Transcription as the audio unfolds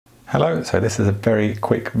Hello, so this is a very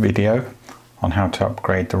quick video on how to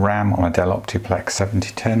upgrade the RAM on a Dell OptiPlex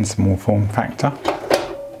 7010 small form factor.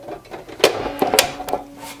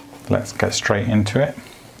 Let's get straight into it.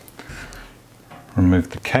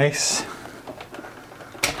 Remove the case,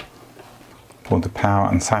 pull the power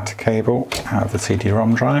and SATA cable out of the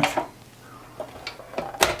CD-ROM drive,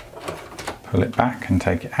 pull it back and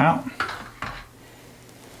take it out,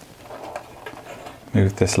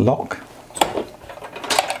 move this lock,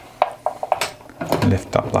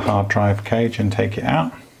 lift up the hard drive cage and take it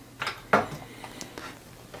out.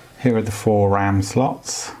 Here are the 4 RAM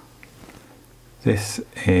slots. This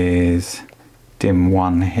is DIMM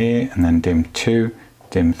 1 here, and then DIMM 2,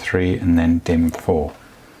 DIMM 3, and then DIMM 4.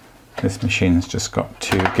 This machine's just got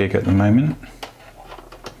 2 gig at the moment.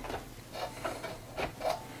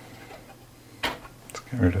 Let's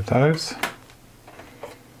get rid of those.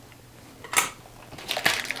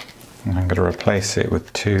 And I'm going to replace it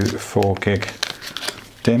with 2 4 gig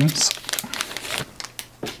DIMMs.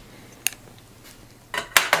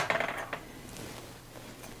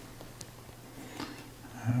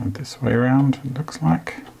 This way around, it looks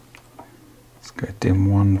like. Let's go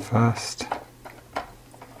DIMM 1 first.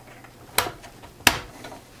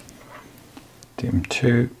 DIMM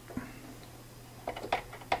 2.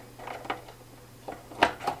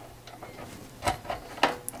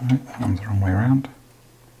 Right, that one's the wrong way around.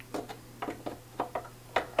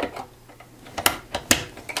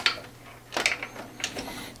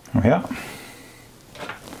 There we are.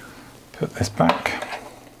 Put this back.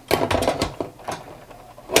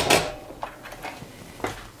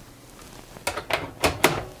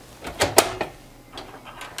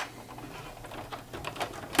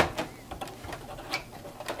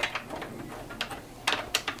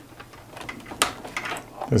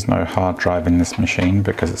 There's no hard drive in this machine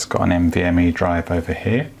because it's got an NVMe drive over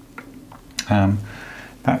here.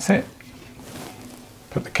 That's it.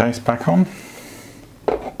 Put the case back on.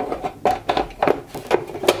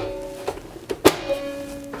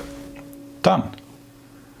 Done.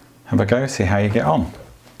 Have a go, see how you get on.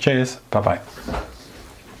 Cheers, bye bye.